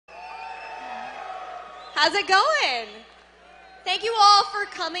How's it going? Thank you all for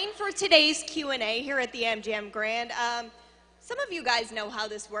coming for today's Q&A here at the MGM Grand. Some of you guys know how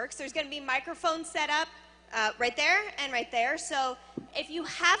this works. There's going to be microphones set up right there and right there. So if you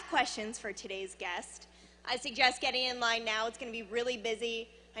have questions for today's guest, I suggest getting in line now. It's going to be really busy.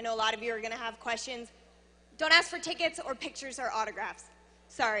 I know a lot of you are going to have questions. Don't ask for tickets or pictures or autographs.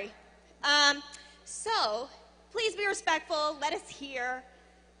 Sorry. So please be respectful. Let us hear.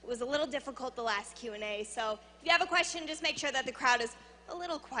 It was a little difficult the last Q&A. So if you have a question, just make sure that the crowd is a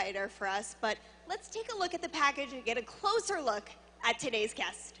little quieter for us. But let's take a look at the package and get a closer look at today's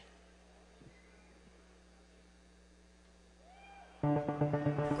guest.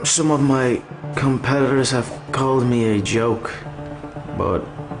 Some of my competitors have called me a joke, but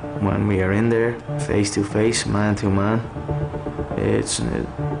when we are in there, face to face, man to man, it's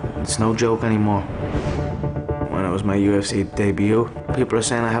no joke anymore. When it was my UFC debut, people are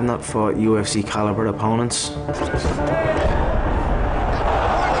saying I have not fought UFC caliber opponents. When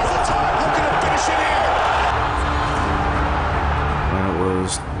it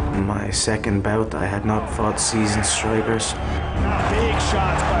was my second bout, I had not fought seasoned strikers. Big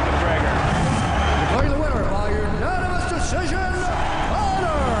shots by McGregor. Declaring the winner by unanimous decision,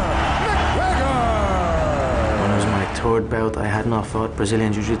 Conor McGregor. When it was my third bout, I had not fought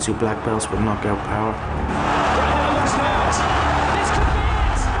Brazilian Jiu-Jitsu black belts with knockout power.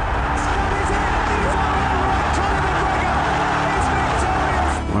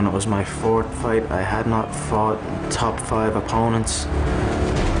 When it was my fourth fight, I had not fought top 5 opponents.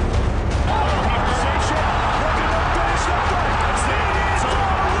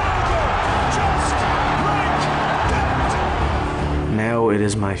 Now it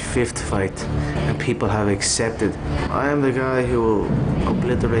is my 5th fight, and people have accepted. I am the guy who will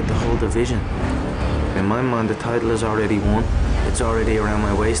obliterate the whole division. In my mind, the title is already won. It's already around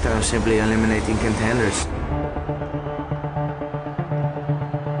my waist. I'm simply eliminating contenders.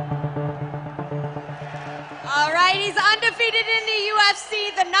 All right, he's undefeated in the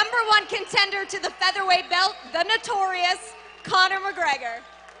UFC, the #1 contender to the featherweight belt, the Notorious, Conor McGregor.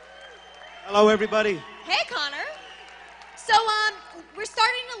 Hello, everybody. Hey, Conor. So, we're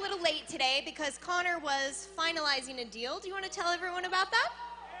starting a little late today because Conor was finalizing a deal. Do you want to tell everyone about that?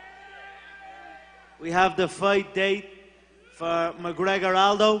 We have the fight date for McGregor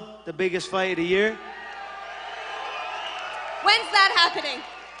Aldo, the biggest fight of the year. When's that happening?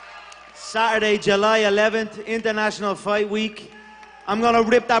 Saturday, July 11th, International Fight Week. I'm gonna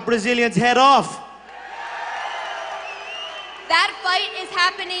rip that Brazilian's head off. That fight is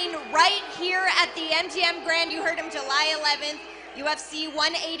happening right here at the MGM Grand. You heard him, July 11th, UFC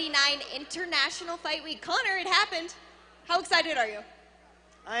 189 International Fight Week. Conor, it happened. How excited are you?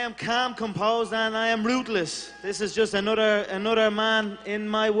 I am calm, composed, and I am ruthless. This is just another man in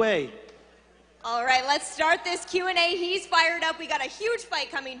my way. All right, let's start this Q&A. He's fired up. We got a huge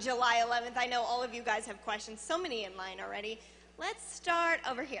fight coming July 11th. I know all of you guys have questions. So many in line already. Let's start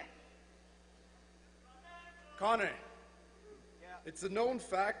over here. Conor, it's a known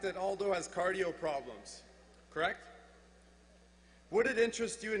fact that Aldo has cardio problems, correct? Would it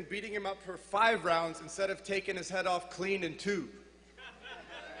interest you in beating him up for 5 rounds instead of taking his head off clean in 2?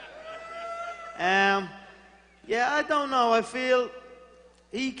 Yeah, I don't know. I feel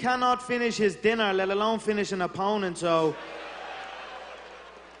he cannot finish his dinner, let alone finish an opponent, so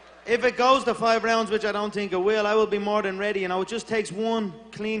if it goes to 5 rounds, which I don't think it will, I will be more than ready. You know, it just takes one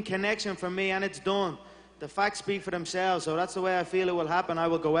clean connection from me and it's done. The facts speak for themselves, so that's the way I feel it will happen. I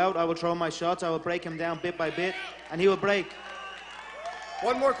will go out, I will throw my shots, I will break him down bit by bit, and he will break.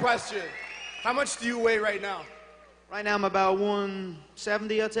 One more question. How much do you weigh right now? Right now I'm about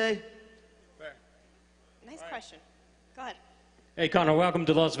 170, I'd say. Fair. Nice question. Go ahead. Hey, Conor, welcome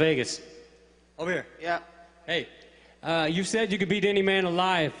to Las Vegas. Over here. Yeah. Hey, you said you could beat any man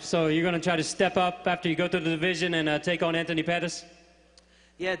alive, so you're going to try to step up after you go through the division and take on Anthony Pettis?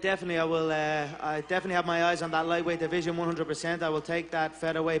 Yeah, definitely. I will. I definitely have my eyes on that lightweight division 100%. I will take that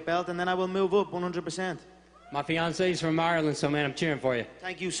featherweight belt, and then I will move up 100%. My fiance's from Ireland, so, man, I'm cheering for you.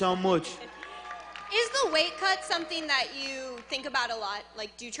 Thank you so much. Is the weight cut something that you think about a lot?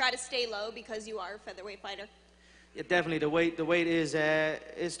 Like, do you try to stay low because you are a featherweight fighter? Yeah, definitely. The weight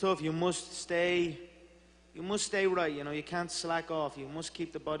is tough. You must stay right. You know, you can't slack off. You must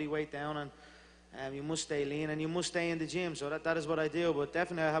keep the body weight down, and you must stay lean, and you must stay in the gym. So that is what I do. But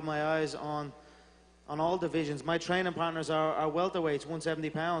definitely, I have my eyes on all divisions. My training partners are welterweights, 170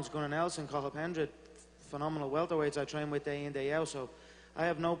 pounds. Gunnar Nelson, Cathal Pendred, phenomenal welterweights I train with day in, day out. So I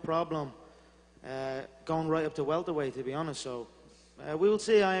have no problem going right up to welterweight, to be honest. So we will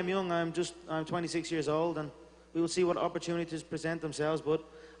see. I am young. I'm 26 years old, and we will see what opportunities present themselves. But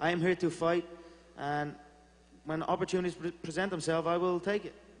I am here to fight, and when opportunities present themselves, I will take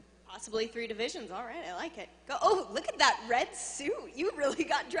it. Possibly 3 divisions. All right, I like it. Go. Oh, look at that red suit. You really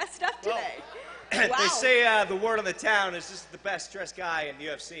got dressed up today. Wow. They say the word on the town is this is the best dressed guy in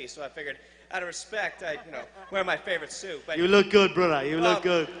the UFC, so I figured out of respect I'd, wear my favorite suit. But You look good, brother. You look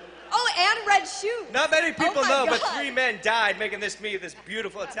good. Oh, and red shoes. not many people my know, but God. 3 men died making this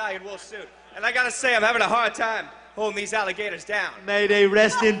beautiful Italian wool suit. And I gotta say, I'm having a hard time holding these alligators down. May they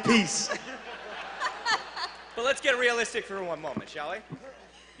rest in peace. But let's get realistic for one moment, shall we?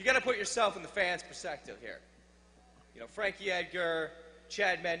 You gotta put yourself in the fans' perspective here. Frankie Edgar,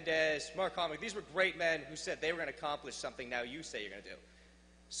 Chad Mendez, Mark Hominick, these were great men who said they were gonna accomplish something now you say you're gonna do.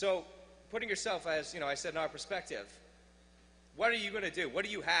 So, putting yourself as, I said in our perspective, what are you gonna do? What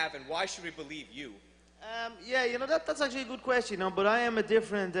do you have, and why should we believe you? Yeah, that's actually a good question, but I am a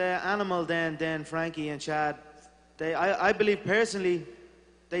different animal than Frankie and Chad. I believe personally,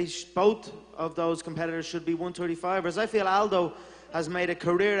 both of those competitors should be 135ers. I feel Aldo has made a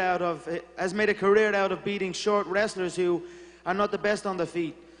career out of beating short wrestlers who are not the best on the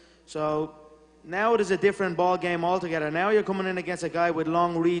feet. So now it is a different ball game altogether. Now you're coming in against a guy with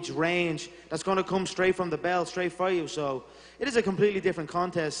long reach, range, that's going to come straight from the bell, straight for you. So it is a completely different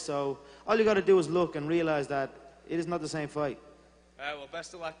contest. So all you got to do is look and realize that it is not the same fight. All right, well,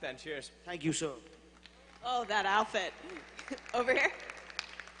 best of luck then. Cheers. Thank you, sir. Oh, that outfit. Over here.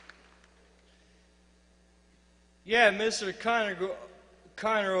 Yeah, Mr. Conor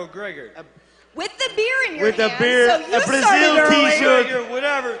McGregor. With the beer in your With the hand. beer, so you a Brazil started t-shirt. McGregor,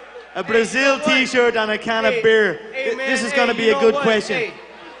 whatever. A Brazil t-shirt and a can of beer. Hey, man, This is going to be a good question.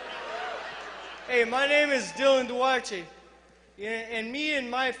 Hey, my name is Dylan Duarte. And me and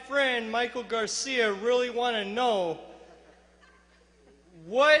my friend Michael Garcia really want to know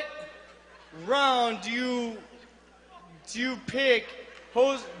what round do you pick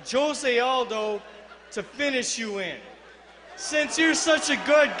Jose Aldo to finish you in? Since you're such a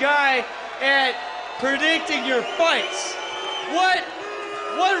good guy at predicting your fights, what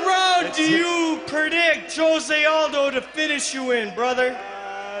round do you predict Jose Aldo to finish you in, brother?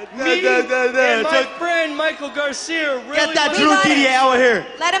 Me and my friend Michael Garcia really Get that want- Drew Diddy out of here.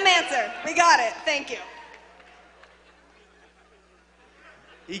 Let him answer. We got it. Thank you.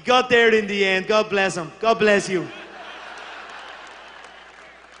 He got there in the end. God bless him. God bless you.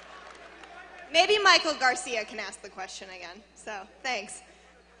 Maybe Michael Garcia can ask the question again. So, thanks.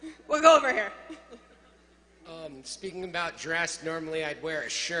 We'll go over here. Speaking about dress, normally I'd wear a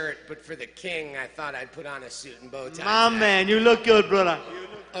shirt, but for the king, I thought I'd put on a suit and bow tie. My man, you look good, brother.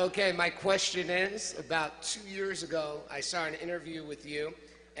 Okay, my question is, about 2 years ago, I saw an interview with you,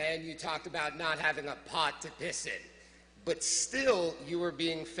 and you talked about not having a pot to piss in. But still, you were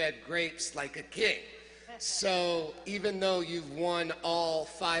being fed grapes like a king. So even though you've won all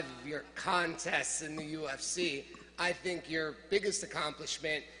 5 of your contests in the UFC, I think your biggest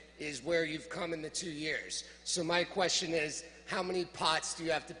accomplishment is where you've come in the 2 years. So my question is, how many pots do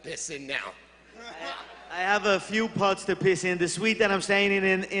you have to piss in now? I have a few pots to piss in. The suite that I'm staying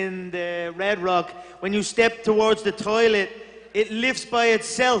in the Red Rock, when you step towards the toilet, it lifts by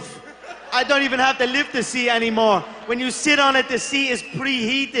itself. I don't even have to lift the seat anymore. When you sit on it, the seat is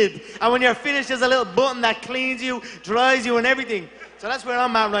preheated. And when you're finished, there's a little button that cleans you, dries you, and everything. So that's where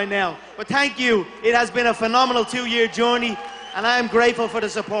I'm at right now. But thank you. It has been a phenomenal 2-year journey, and I am grateful for the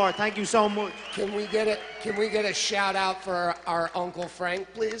support. Thank you so much. Can we get a shout out for our Uncle Frank,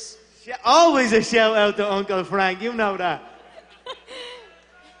 please? Always a shout out to Uncle Frank. You know that.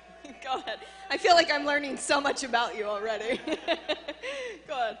 Go ahead. I feel like I'm learning so much about you already.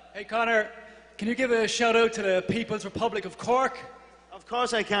 Go ahead. Hey, Conor, can you give a shout out to the People's Republic of Cork? Of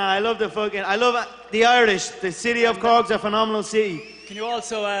course I can. I love the Irish. The city of Cork's a phenomenal city. Can you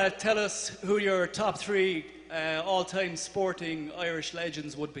also tell us who your top 3 all-time sporting Irish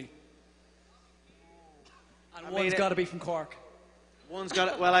legends would be? And one's got to be from Cork.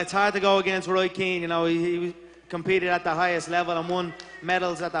 Well, it's hard to go against Roy Keane. You know, he competed at the highest level and won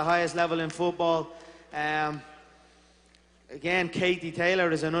medals at the highest level in football. Again, Katie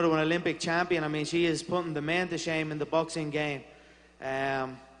Taylor is another one, Olympic champion. I mean, she is putting the men to shame in the boxing game.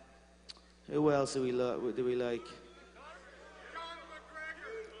 Who else do we like?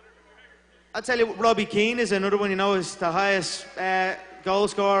 I'll tell you, Robbie Keane is another one. You know, is the highest goal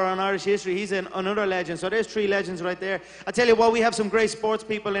scorer in Irish history. He's another legend. So there's 3 legends right there. I tell you what, we have some great sports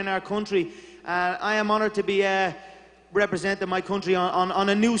people in our country. I am honoured to be representing my country on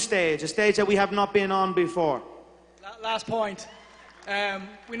a new stage, a stage that we have not been on before. Last point.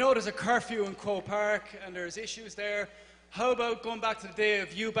 We know there's a curfew in Croke Park and there's issues there. How about going back to the day of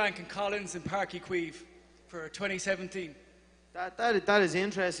Eubank and Collins in Páirc Uí Chaoimh for 2017? That is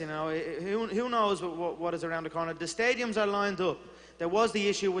interesting. You know, who knows what is around the corner? The stadiums are lined up. There was the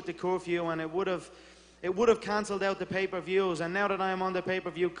issue with the curfew, and it would have cancelled out the pay-per-views. And now that I'm on the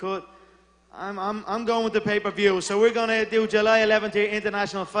pay-per-view cut, I'm going with the pay-per-view. So we're gonna do July 11th here,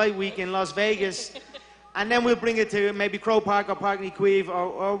 International Fight Week in Las Vegas, and then we'll bring it to maybe Croke Park or Park Niqueeve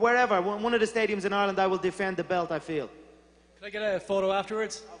or wherever. One of the stadiums in Ireland that will defend the belt, I feel. Can I get a photo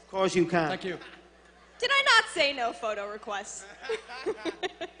afterwards? Of course you can. Thank you. Did I not say no photo requests?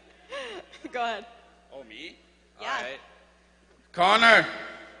 Go ahead. Oh, me? Yeah. All right. Conor,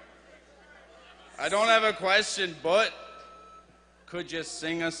 I don't have a question, but could you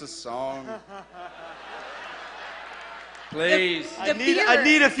sing us a song? Please. I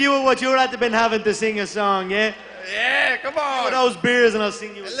need a few of what you're at to been having to sing a song, yeah? Yeah, come on. With those beers and I'll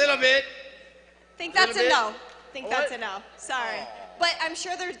sing you a little bit. Think that's a no. Think that's a no. Sorry. But I'm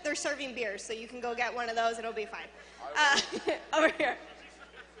sure they're serving beers, so you can go get one of those. It'll be fine. Over here.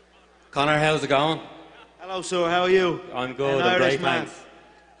 Conor, how's it going? Hello, sir. How are you? I'm good. An I'm Irish great, man. thanks.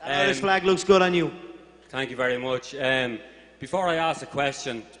 That Irish flag looks good on you. Thank you very much. Before I ask a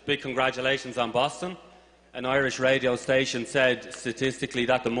question, big congratulations on Boston. An Irish radio station said statistically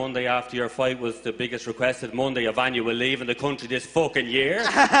that the Monday after your fight was the biggest requested Monday of annual leave in the country this fucking year.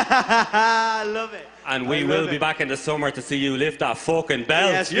 I love it. And we will be back in the summer to see you lift that fucking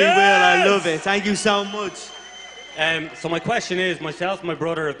belt. Yes, we will. I love it. Thank you so much. So my question is, myself and my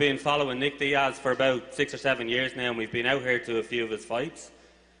brother have been following Nick Diaz for about 6 or 7 years now, and we've been out here to a few of his fights.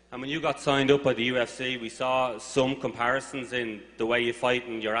 And when you got signed up by the UFC, we saw some comparisons in the way you fight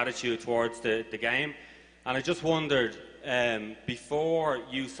and your attitude towards the game. And I just wondered, before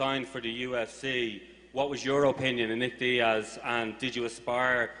you signed for the UFC, what was your opinion of Nick Diaz, and did you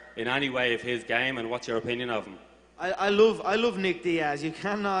aspire in any way of his game, and what's your opinion of him? I love Nick Diaz. You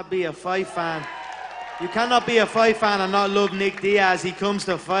cannot be a fight fan. You cannot be a fight fan and not love Nick Diaz. He comes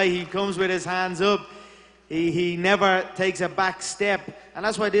to fight. He comes with his hands up. He never takes a back step. And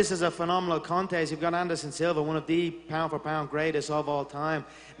that's why this is a phenomenal contest. You've got Anderson Silva, one of the pound-for-pound greatest of all time,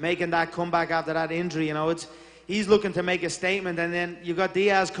 making that comeback after that injury. You know, he's looking to make a statement. And then you've got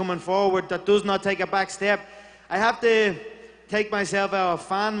Diaz coming forward that does not take a back step. I have to take myself out of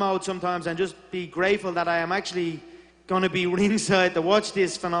fan mode sometimes and just be grateful that I am actually going to be ringside to watch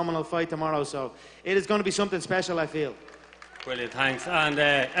this phenomenal fight tomorrow. So it is going to be something special, I feel. Brilliant, thanks. And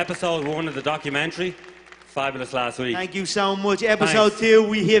episode 1 of the documentary, fabulous last week. Thank you so much. Episode 2,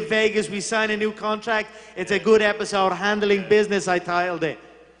 we hit Vegas, we signed a new contract. It's a good episode, Handling Business, I titled it.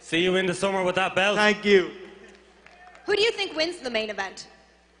 See you in the summer with that belt. Thank you. Who do you think wins the main event?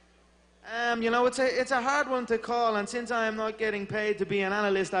 You know, it's a hard one to call, and since I am not getting paid to be an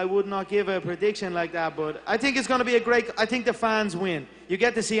analyst, I would not give a prediction like that, but I think it's going to be I think the fans win. You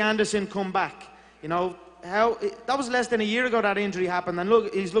get to see Anderson come back. You know, that was less than a year ago that injury happened, and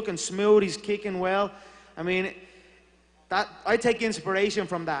look, he's looking smooth, he's kicking well. I mean, I take inspiration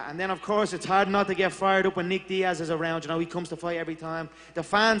from that. And then, of course, it's hard not to get fired up when Nick Diaz is around. You know, he comes to fight every time. The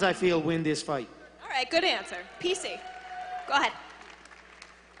fans, I feel, win this fight. All right, good answer. PC. Go ahead.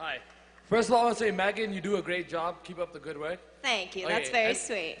 Hi. First of all, I want to say, Megan, you do a great job. Keep up the good work. Thank you. That's very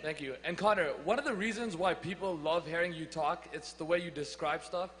sweet. Thank you. And Conor, one of the reasons why people love hearing you talk, it's the way you describe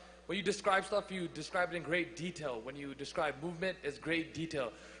stuff. When you describe stuff, you describe it in great detail. When you describe movement, it's great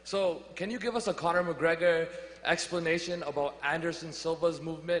detail. So, can you give us a Conor McGregor explanation about Anderson Silva's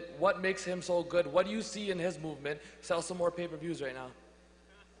movement? What makes him so good? What do you see in his movement? Sell some more pay-per-views right now.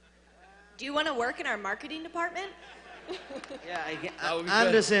 Do you want to work in our marketing department? Yeah,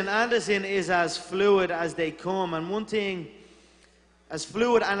 Anderson is as fluid as they come, and one thing, as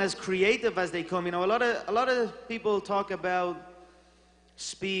fluid and as creative as they come. You know, a lot of people talk about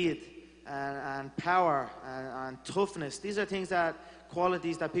speed and power and toughness. These are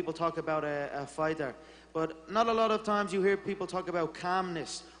qualities that people talk about a fighter. But not a lot of times you hear people talk about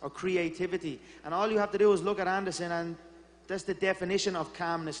calmness or creativity. And all you have to do is look at Anderson, and that's the definition of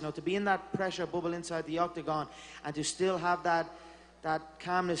calmness. You know, to be in that pressure bubble inside the octagon and to still have that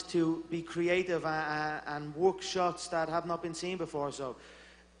calmness to be creative and work shots that have not been seen before. So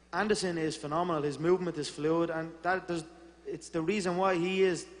Anderson is phenomenal. His movement is fluid, and it's the reason why he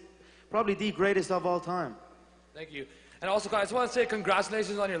is probably the greatest of all time. Thank you. And also, guys, I just want to say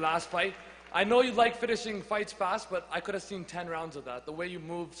congratulations on your last fight. I know you like finishing fights fast, but I could have seen 10 rounds of that. The way you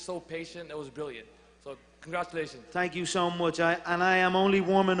moved, so patient, it was brilliant. So, congratulations. Thank you so much. I am only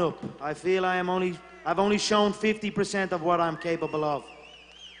warming up. I feel I've only shown 50% of what I'm capable of.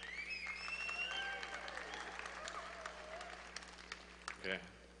 Okay.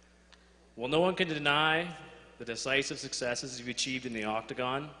 Well, no one can deny the decisive successes you've achieved in the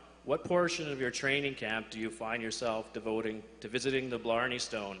octagon. what portion of your training camp do you find yourself devoting to visiting the Blarney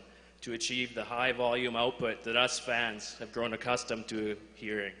Stone to achieve the high volume output that us fans have grown accustomed to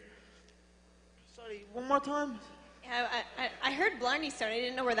hearing? Sorry, one more time? Yeah, I heard Blarney Stone. I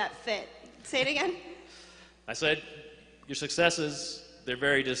didn't know where that fit. Say it again. I said, your successes, they're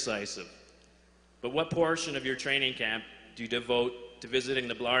very decisive. But what portion of your training camp do you devote to visiting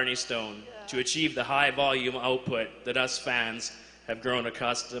the Blarney Stone to achieve the high volume output that us fans have grown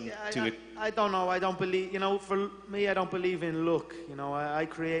accustomed to? I don't know. I don't believe, for me, I don't believe in luck. I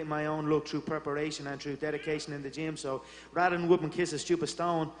create my own luck through preparation and through dedication in the gym. So rather than whoop and kiss a stupid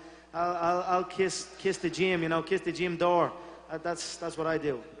stone, I'll kiss the gym, kiss the gym door. That's what I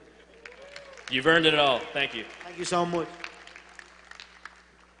do. You've earned it all. Thank you. Thank you so much.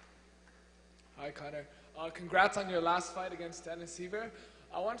 Hi, Conor. Congrats on your last fight against Dennis Siver.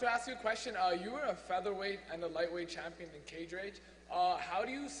 I want to ask you a question. You were a featherweight and a lightweight champion in cage rage. How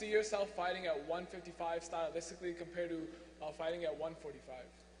do you see yourself fighting at 155 stylistically compared to fighting at 145?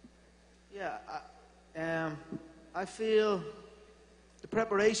 Yeah, I feel the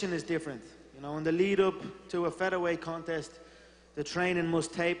preparation is different. In the lead up to a featherweight contest, the training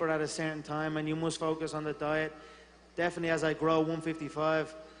must taper at a certain time and you must focus on the diet. Definitely as I grow,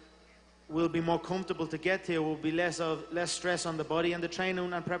 155 will be more comfortable to get to. Will be less stress on the body, and the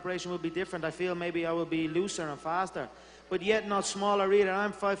training and preparation will be different. I feel maybe I will be looser and faster, but yet not smaller either.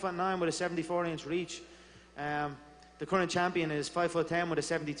 I'm 5'9" with a 74-inch reach. The current champion is 5'10" with a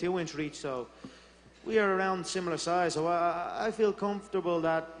 72-inch reach, so we are around similar size. So I feel comfortable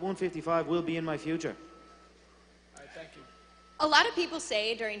that 155 will be in my future. A lot of people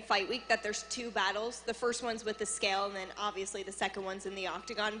say during fight week that there's two battles. The first one's with the scale, and then obviously the second one's in the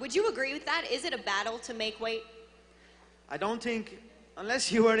octagon. Would you agree with that? Is it a battle to make weight? I don't think,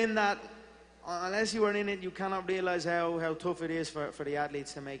 unless you are in it, you cannot realize how tough it is for the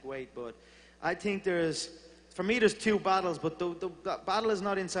athletes to make weight. But I think for me, there's two battles, but the battle is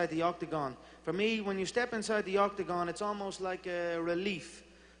not inside the octagon. For me, when you step inside the octagon, it's almost like a relief.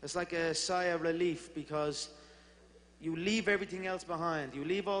 It's like a sigh of relief, because you leave everything else behind. You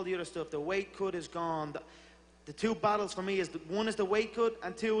leave all the other stuff. The weight cut is gone. The two battles for me is, one is the weight cut,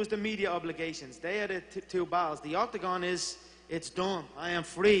 and two is the media obligations. They are the two battles. The octagon it's done. I am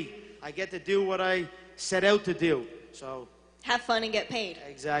free. I get to do what I set out to do. So have fun and get paid.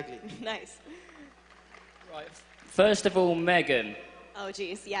 Exactly. Nice. Right. First of all, Megan. Oh,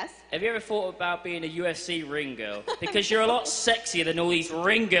 geez, yes? Have you ever thought about being a UFC ring girl? Because you're a lot sexier than all these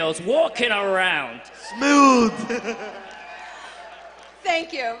ring girls walking around. Smooth!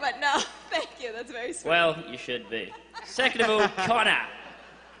 Thank you, but no, thank you. That's very sweet. Well, you should be. Second of all, Conor,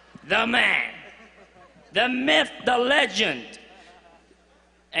 the man, the myth, the legend.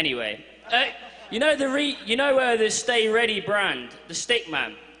 Anyway, you know the Stay Ready brand, the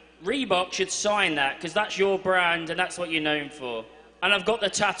Stickman? Reebok should sign that, because that's your brand and that's what you're known for. And I've got the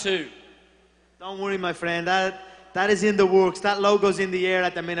tattoo. Don't worry, my friend. That is in the works. That logo's in the air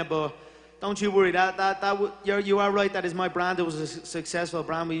at the minute, but don't you worry. You are right. That is my brand. It was a successful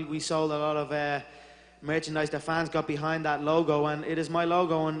brand. We sold a lot of merchandise. The fans got behind that logo, and it is my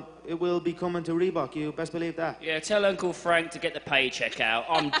logo, and it will be coming to Reebok. You best believe that. Yeah, tell Uncle Frank to get the paycheck out.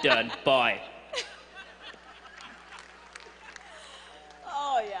 I'm done. Bye.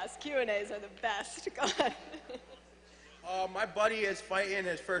 Oh, yes. Q&As are the best. Go ahead. My buddy is fighting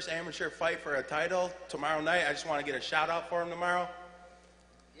his first amateur fight for a title tomorrow night. I just want to get a shout out for him tomorrow.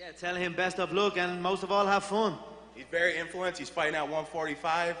 Yeah, tell him best of luck, and most of all, have fun. He's very influenced. He's fighting at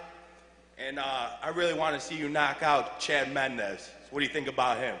 145. And I really want to see you knock out Chad Mendes. What do you think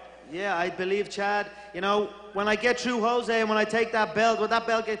about him? Yeah, I believe Chad. When I get through Jose and when I take that belt, when that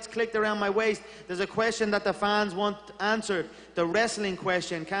belt gets clicked around my waist, there's a question that the fans want answered. The wrestling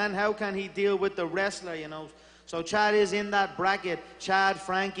question. How can he deal with the wrestler, So Chad is in that bracket. Chad,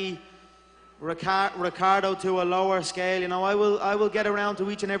 Frankie, Ricardo to a lower scale. I will get around to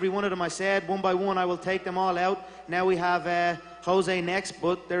each and every one of them. I said one by one I will take them all out. Now we have Jose next,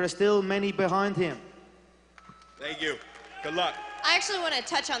 but there are still many behind him. Thank you. Good luck. I actually want to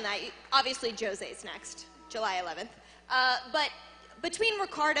touch on that. Obviously, Jose's next, July 11th. But between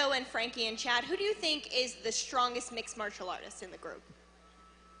Ricardo and Frankie and Chad, who do you think is the strongest mixed martial artist in the group?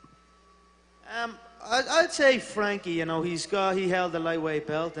 I'd say Frankie. He held the lightweight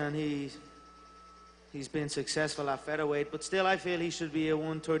belt and he's been successful at featherweight. But still, I feel he should be a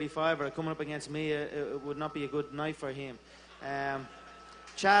 135er. Coming up against me, it would not be a good night for him.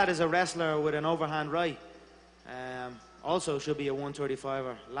 Chad is a wrestler with an overhand right. Also should be a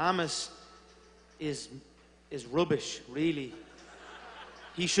 135er. Lamas is rubbish, really.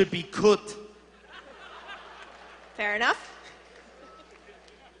 He should be cut. Fair enough.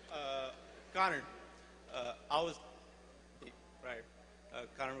 Conor,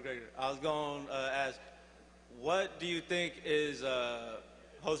 Conor McGregor. I was going to ask, what do you think is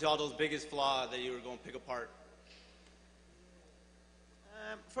Jose Aldo's biggest flaw that you were going to pick apart?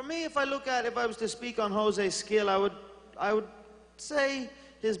 For me, if I was to speak on Jose's skill, I would say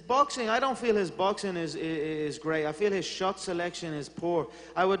his boxing. I don't feel his boxing is great. I feel his shot selection is poor.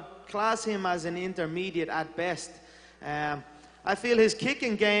 I would class him as an intermediate at best. I feel his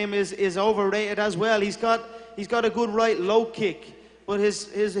kicking game is overrated as well. He's got a good right low kick, but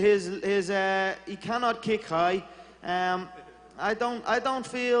he cannot kick high. I don't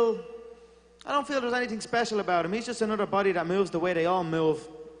feel there's anything special about him. He's just another body that moves the way they all move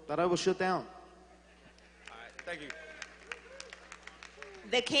that I will shut down. All right, thank you.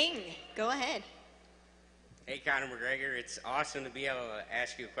 The King, go ahead. Hey, Conor McGregor, it's awesome to be able to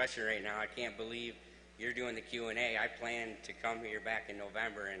ask you a question right now. I can't believe you're doing the Q&A. I planned to come here back in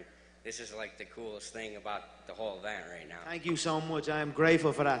November, and this is like the coolest thing about the whole event right now. Thank you so much. I am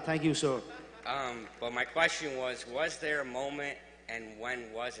grateful for that. Thank you, sir. But my question was there a moment, and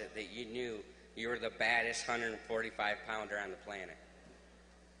when was it, that you knew you were the baddest 145-pounder on the planet?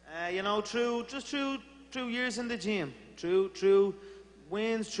 Through years in the gym, through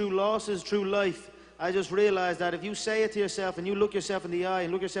wins, through losses, through life. I just realized that if you say it to yourself and you look yourself in the eye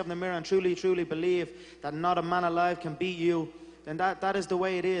and look yourself in the mirror and truly, truly believe that not a man alive can beat you, then that is the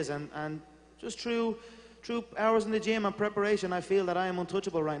way it is. And just through hours in the gym and preparation, I feel that I am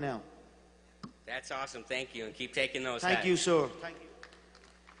untouchable right now. That's awesome. Thank you, and keep taking those Thank heads. you, sir. Thank you.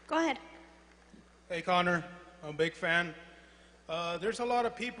 Go ahead. Hey, Conor, I'm a big fan. There's a lot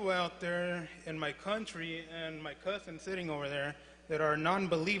of people out there in my country and my cousin sitting over there that are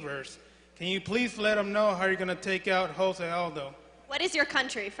non-believers. Can you please let them know how you're going to take out Jose Aldo? What is your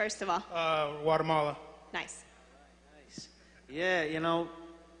country, first of all? Guatemala. Nice. Yeah,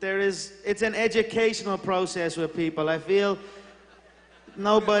 it's an educational process with people. I feel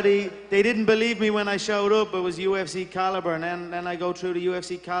they didn't believe me when I showed up. It was UFC caliber, and then I go through the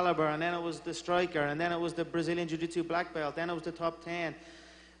UFC caliber, and then it was the striker, and then it was the Brazilian Jiu-Jitsu black belt, then it was the top 10.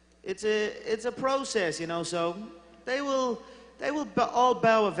 It's a process, so they will all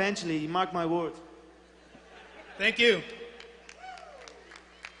bow eventually, mark my words. Thank you.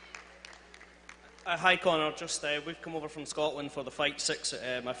 Hi, Conor. We've come over from Scotland for the Fight 6,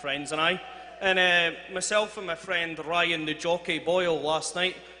 my friends and I. And myself and my friend Ryan, the jockey Boyle, last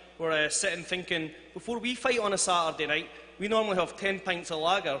night were sitting thinking, before we fight on a Saturday night, we normally have 10 pints of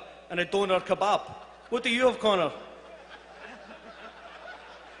lager and a doner kebab. What do you have, Conor?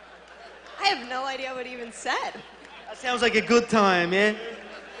 I have no idea what he even said. That sounds like a good time, yeah?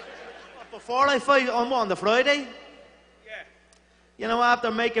 Before I fight on the Friday? Yeah. After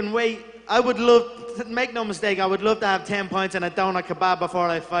making weight, I would love, make no mistake, I would love to have 10 pints and a doner kebab before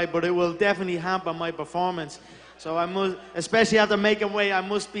I fight, but it will definitely hamper my performance. So I must, especially after making weight, I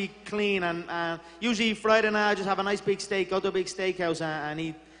must be clean. And usually Friday night, I just have a nice big steak, go to a big steakhouse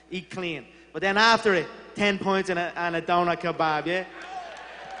and eat clean. But then after it, 10 pints and a doner kebab, yeah?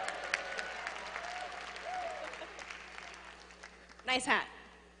 Nice hat.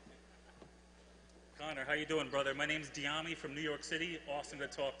 Conor, how you doing, brother? My name's Diami from New York City. Awesome to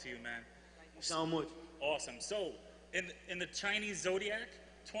talk to you, man. Thank you so much. Awesome. So, in the Chinese zodiac,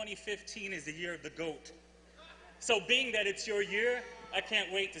 2015 is the year of the goat. So, being that it's your year, I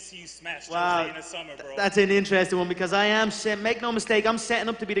can't wait to see you smash Jose in the summer, bro. That's an interesting one because I am, make no mistake, I'm setting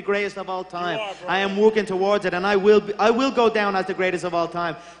up to be the greatest of all time. You are, bro. I am working towards it, and I will go down as the greatest of all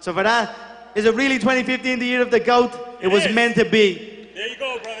time. So for that, is it really 2015 the year of the GOAT? It was meant to be. There you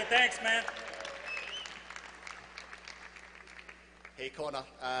go, brother. Thanks, man. Hey, Conor.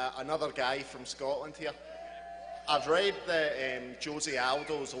 Another guy from Scotland here. I've read that Jose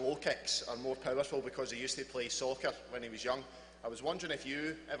Aldo's low kicks are more powerful because he used to play soccer when he was young. I was wondering if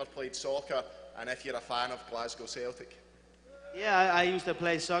you ever played soccer and if you're a fan of Glasgow Celtic. Yeah, I used to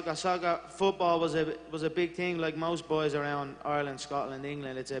play soccer. Football was a big thing, like most boys around Ireland, Scotland,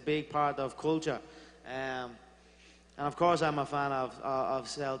 England. It's a big part of culture. And of course I'm a fan of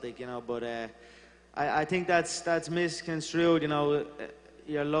Celtic, but I think that's misconstrued,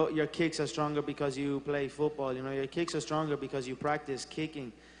 your kicks are stronger because you play football, your kicks are stronger because you practice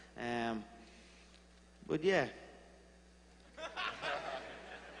kicking. But yeah.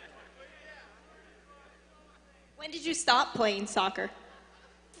 When did you stop playing soccer?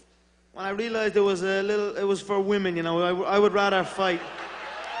 When I realized it was for women, I would rather fight.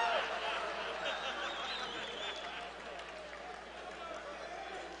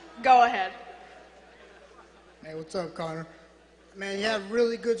 Go ahead. Hey, what's up, Conor? Man, you have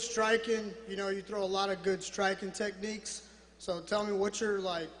really good striking. You throw a lot of good striking techniques. So tell me, what's your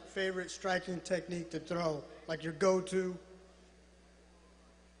favorite striking technique to throw? Like your go-to?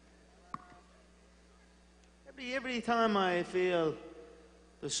 Every time I feel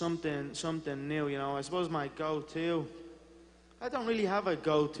there's something new, you know, I suppose my go-to. I don't really have a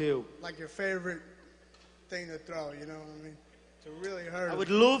go-to. Like your favorite thing to throw, you know what I mean? To really hurt. I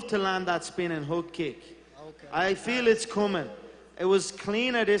would love to land that spinning hook kick. Okay. I feel it's coming. It was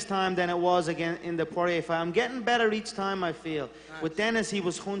cleaner this time than it was again in the Poirier fight. I'm getting better each time, I feel. Nice. With Dennis, he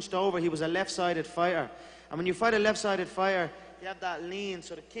was hunched over. He was a left-sided fighter. And when you fight a left-sided fighter, you have that lean,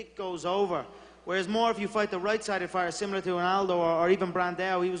 so the kick goes over. Whereas more if you fight the right-sided fighter, similar to an Aldo or even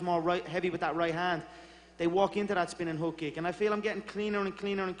Brandao, he was more heavy with that right hand. They walk into that spinning hook kick. And I feel I'm getting cleaner and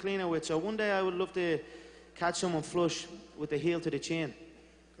cleaner and cleaner with. So one day I would love to catch someone flush with the heel to the chin.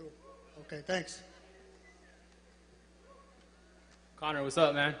 Cool. Okay, thanks. Conor, what's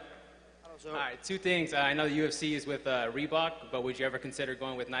up, man? Hello, sir. All right, two things. I know the UFC is with Reebok, but would you ever consider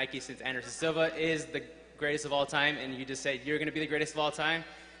going with Nike since Anderson Silva is the greatest of all time, and you just said you're going to be the greatest of all time?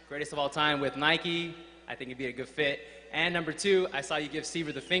 Greatest of all time with Nike. I think it'd be a good fit. And number two, I saw you give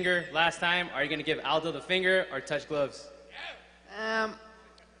Siver the finger last time. Are you going to give Aldo the finger or touch gloves?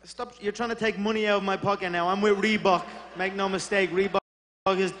 Stop. You're trying to take money out of my pocket now. I'm with Reebok. Make no mistake, Reebok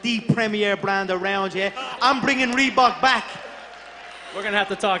is the premier brand around, yeah? I'm bringing Reebok back. We're going to have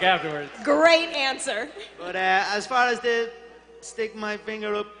to talk afterwards. Great answer. But as far as the stick my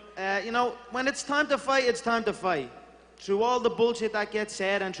finger up, you know, when it's time to fight, it's time to fight. Through all the bullshit that gets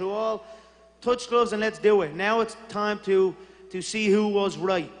said and through all, touch gloves and let's do it. Now it's time to see who was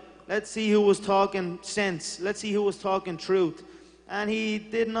right. Let's see who was talking sense. Let's see who was talking truth. And he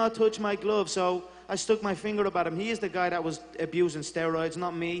did not touch my glove, so I stuck my finger up at him. He is the guy that was abusing steroids,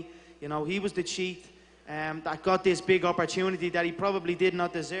 not me. You know, he was the cheat that got this big opportunity that he probably did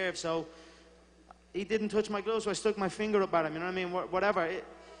not deserve. So he didn't touch my glove, so I stuck my finger up at him. You know what I mean? Whatever. It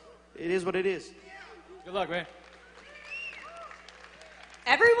is what it is. Good luck, man.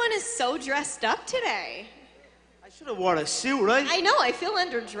 Everyone is so dressed up today. I should have worn a suit, right? I know, I feel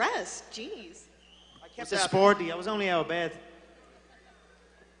underdressed. Jeez. I kept it sporty. I was only out of bed.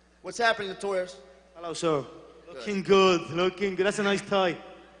 What's happening, Notorious? Hello, sir. Looking good. Looking good. That's a nice tie.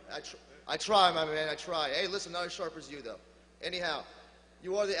 I try, my man. I try. Hey, listen, not as sharp as you, though. Anyhow,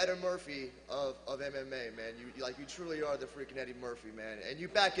 you are the Eddie Murphy of MMA, man. You truly are the freaking Eddie Murphy, man. And you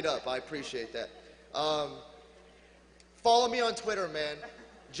back it up. I appreciate that. Follow me on Twitter, man.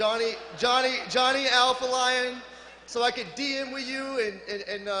 Johnny Alpha Lion, so I can DM with you and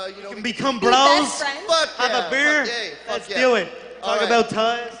you know. We can become bros. Fuck yeah. Have a beer. Let's do it. Talk about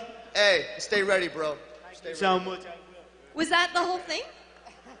ties. Hey, stay ready, bro. Thank you so much. Was that the whole thing?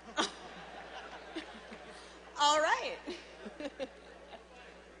 All right.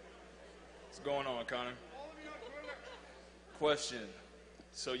 What's going on, Conor? Question.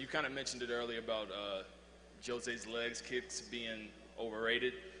 So you kind of mentioned it earlier about Jose's legs kicks being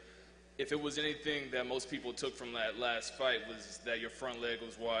overrated. If it was anything that most people took from that last fight was that your front leg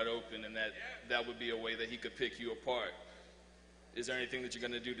was wide open and that would be a way that he could pick you apart. Is there anything that you're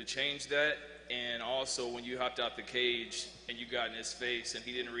going to do to change that? And also, when you hopped out the cage and you got in his face and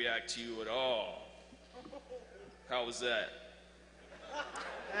he didn't react to you at all, how was that?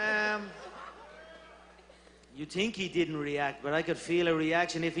 You think he didn't react, but I could feel a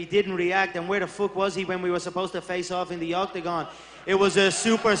reaction. If he didn't react, then where the fuck was he when we were supposed to face off in the octagon? It was a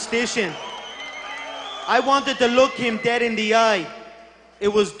superstition. I wanted to look him dead in the eye.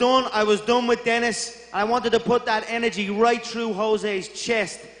 It was done. I was done with Dennis. I wanted to put that energy right through Jose's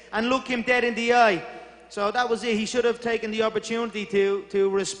chest and look him dead in the eye. So that was it. He should have taken the opportunity to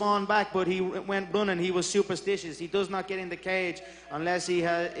respond back, but he went running. He was superstitious. He does not get in the cage unless he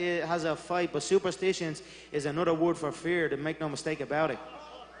has a fight. But superstitions is another word for fear, to make no mistake about it.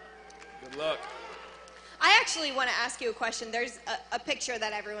 Good luck. I actually want to ask you a question. There's a picture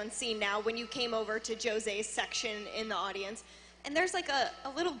that everyone's seen now when you came over to Jose's section in the audience, and there's like a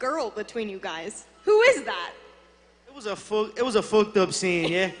little girl between you guys. Who is that? It was a fucked up scene,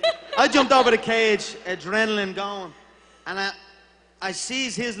 yeah. I jumped over the cage, adrenaline going, and I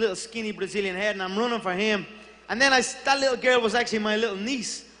sees his little skinny Brazilian head, and I'm running for him. And then that little girl was actually my little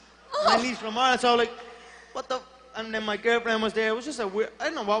niece, my niece from Ireland. So I was like, what the? And then my girlfriend was there. It was just a weird. I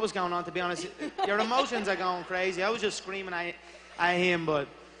don't know what was going on, to be honest. Your emotions are going crazy. I was just screaming at him, but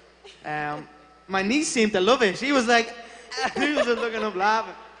my niece seemed to love it. She was like, she was just looking up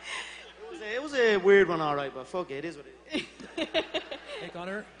laughing. It was a weird one, all right, but fuck it, it is what it is. Hey,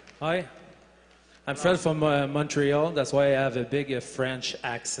 Conor. Hi. I'm Fred from Montreal. That's why I have a big French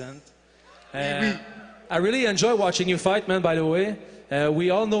accent. I really enjoy watching you fight, man, by the way. We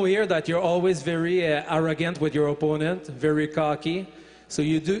all know here that you're always very arrogant with your opponent, very cocky. So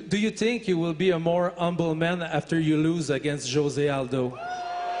do you think you will be a more humble man after you lose against Jose Aldo?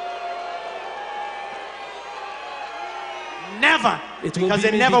 Never. Because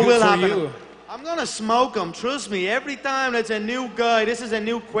it maybe never good will for happen. you. I'm gonna smoke him. Trust me. Every time it's a new guy, this is a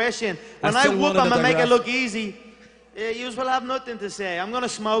new question. When I still whoop want him and make it autograph. look easy, you will have nothing to say. I'm gonna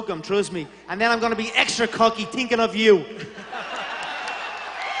smoke him. Trust me. And then I'm gonna be extra cocky, thinking of you.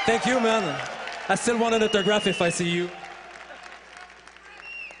 Thank you, man. I still want an autograph if I see you.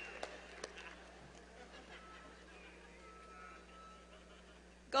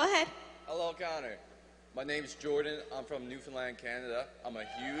 Go ahead. Hello, Connor. My name's Jordan. I'm from Newfoundland, Canada. I'm a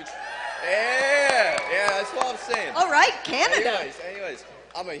huge... Yeah, that's what I'm saying. All right, Canada. Anyways,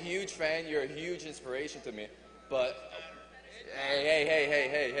 I'm a huge fan. You're a huge inspiration to me. But,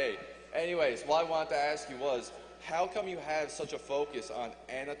 hey. Anyways, what I wanted to ask you was, how come you have such a focus on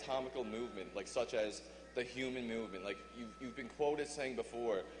anatomical movement, like such as the human movement? Like, you've been quoted saying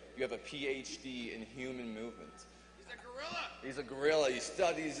before, you have a PhD in human movement. He's a gorilla. You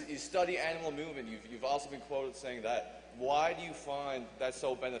study animal movement. You've also been quoted saying that. Why do you find that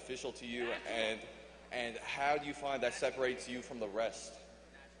so beneficial to you, and how do you find that separates you from the rest?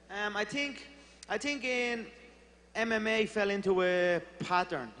 I think in MMA fell into a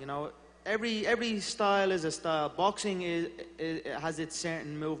pattern. You know, every style is a style. Boxing has its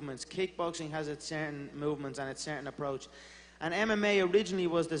certain movements. Kickboxing has its certain movements and its certain approach. And MMA originally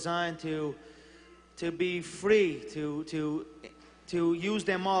was designed to be free, to use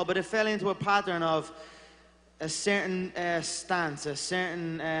them all, but it fell into a pattern of a certain stance, a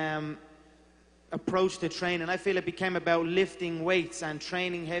certain approach to training. I feel it became about lifting weights and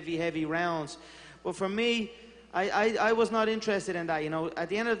training heavy rounds. But for me, I was not interested in that. You know, at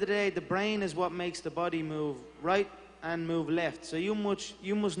the end of the day, the brain is what makes the body move right and move left. So you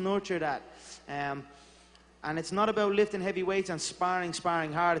must nurture that. And it's not about lifting heavy weights and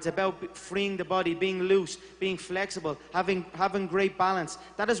sparring hard. It's about freeing the body, being loose, being flexible, having great balance.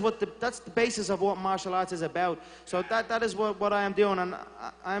 That's the basis of what martial arts is about. So that is what I am doing, and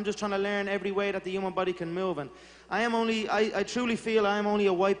I am just trying to learn every way that the human body can move. And I truly feel I am only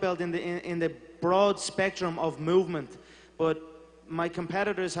a white belt in the broad spectrum of movement, but my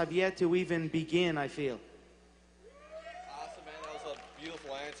competitors have yet to even begin, I feel.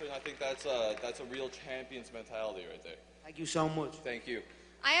 Beautiful answer, and I think that's a real champion's mentality right there. Thank you so much. Thank you.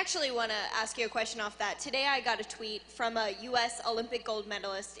 I actually want to ask you a question off that. Today I got a tweet from a U.S. Olympic gold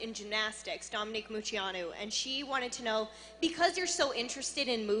medalist in gymnastics, Dominique Mucianu, and she wanted to know, because you're so interested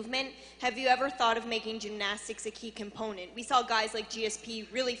in movement, have you ever thought of making gymnastics a key component? We saw guys like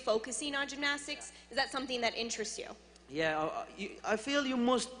GSP really focusing on gymnastics. Is that something that interests you? Yeah, I feel you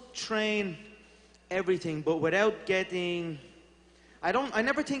must train everything, but without getting... I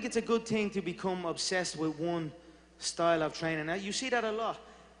never think it's a good thing to become obsessed with one style of training. Now, you see that a lot.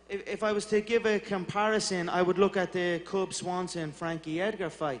 If I was to give a comparison, I would look at the Cub Swanson-Frankie Edgar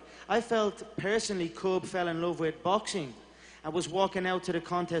fight. I felt personally Cub fell in love with boxing and was walking out to the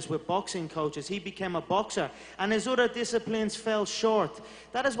contest with boxing coaches. He became a boxer, and his other disciplines fell short.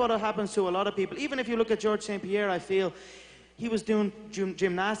 That is what happens to a lot of people. Even if you look at George St. Pierre, I feel he was doing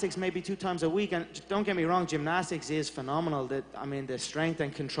gymnastics maybe 2 times a week, and don't get me wrong, gymnastics is phenomenal. The strength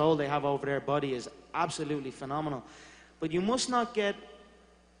and control they have over their body is absolutely phenomenal. But you must not get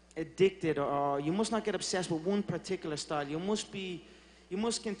addicted, or you must not get obsessed with one particular style. You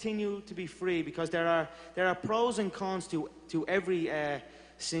must continue to be free, because there are pros and cons to every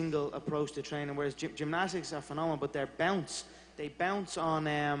single approach to training. Whereas gymnastics are phenomenal, but they bounce on.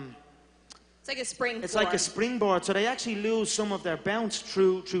 It's like a springboard. It's like a springboard, so they actually lose some of their bounce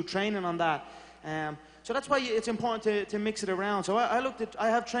through training on that. So that's why it's important to mix it around. So I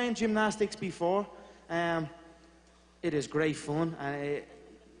have trained gymnastics before. It is great fun, and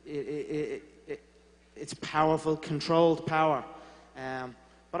it's powerful, controlled power.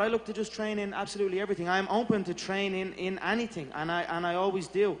 But I look to just train in absolutely everything. I am open to training in anything, and I always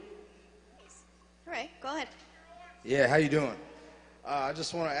do. All right, go ahead. Yeah, how you doing? I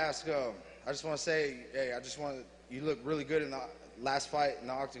just want to ask. I just want to say, hey, you look really good in the last fight in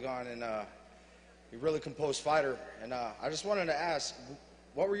the octagon, and you're a really composed fighter. And I just wanted to ask,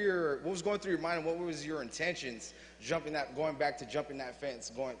 what was going through your mind, and what was your intentions going back to jumping that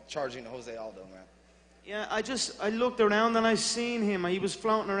fence, charging Jose Aldo, man? Yeah, I looked around and I seen him. He was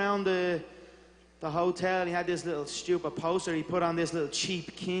floating around the hotel. He had this little stupid poster. He put on this little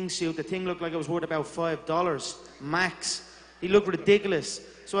cheap king suit. The thing looked like it was worth about $5 max. He looked ridiculous.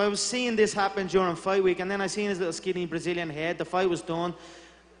 So I was seeing this happen during fight week, and then I seen his little skinny Brazilian head. The fight was done.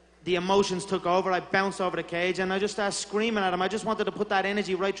 the emotions took over. I bounced over the cage and I just started screaming at him. I just wanted to put that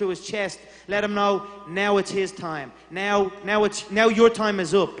energy right through his chest, let him know now it's his time. Now your time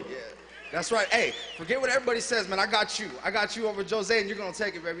is up. Yeah, that's right. Hey, forget what everybody says, man. I got you. I got you over Jose, and you're gonna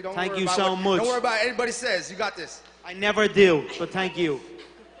take it, baby. Thank you so much. Don't worry about what anybody says. You got this. I never do, but thank you.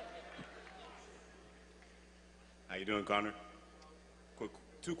 How you doing, Conor?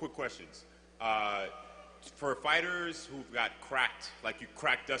 Two quick questions. For fighters who've got cracked, like you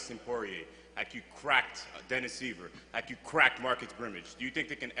cracked Dustin Poirier, like you cracked Dennis Siver, like you cracked Marcus Brimage, do you think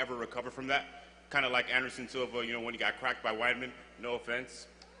they can ever recover from that? Kind of like Anderson Silva, you know, when he got cracked by Weidman, no offense.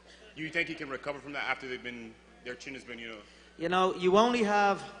 Do you think he can recover from that after their chin has been, you know? You know, you only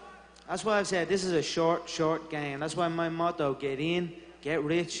have, that's why I've said this is a short game. That's why my motto, get in, get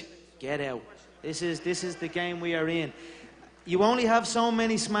rich, get out. This is the game we are in. You only have so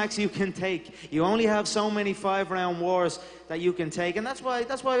many smacks you can take. You only have so many 5-round wars that you can take. And that's why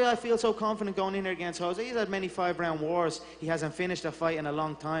I feel so confident going in there against Jose. He's had many 5-round wars. He hasn't finished a fight in a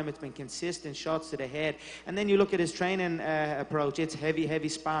long time. It's been consistent shots to the head. And then you look at his training approach. It's heavy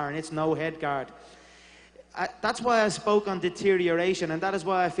sparring. It's no head guard. That's why I spoke on deterioration. And that is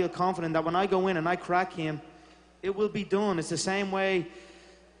why I feel confident that when I go in and I crack him, it will be done. It's the same way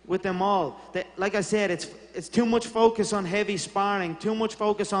with them all. Like I said, it's too much focus on heavy sparring, too much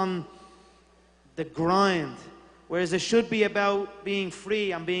focus on the grind, whereas it should be about being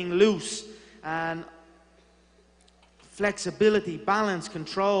free and being loose and flexibility, balance,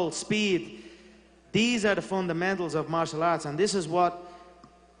 control, speed. These are the fundamentals of martial arts, and this is what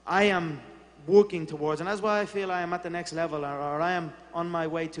I am working towards, and that's why I feel I am at the next level, or I am on my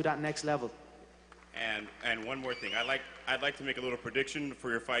way to that next level. And one more thing, I'd like to make a little prediction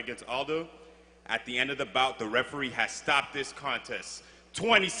for your fight against Aldo. At the end of the bout, the referee has stopped this contest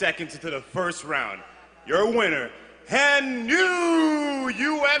 20 seconds into the first round. Your winner and new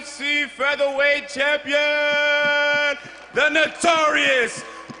UFC featherweight champion, the Notorious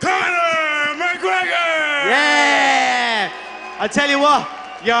Conor McGregor! Yeah! I tell you what,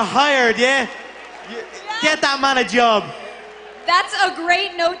 you're hired, yeah? Get that man a job. That's a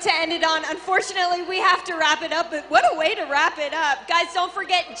great note to end it on. Unfortunately, we have to wrap it up, but what a way to wrap it up. Guys, don't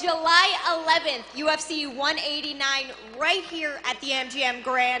forget, July 11th, UFC 189, right here at the MGM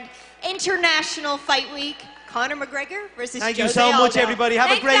Grand International Fight Week. Conor McGregor versus Jose Aldo. Thank you so much, everybody.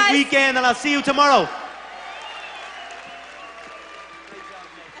 Have a great weekend, and I'll see you tomorrow.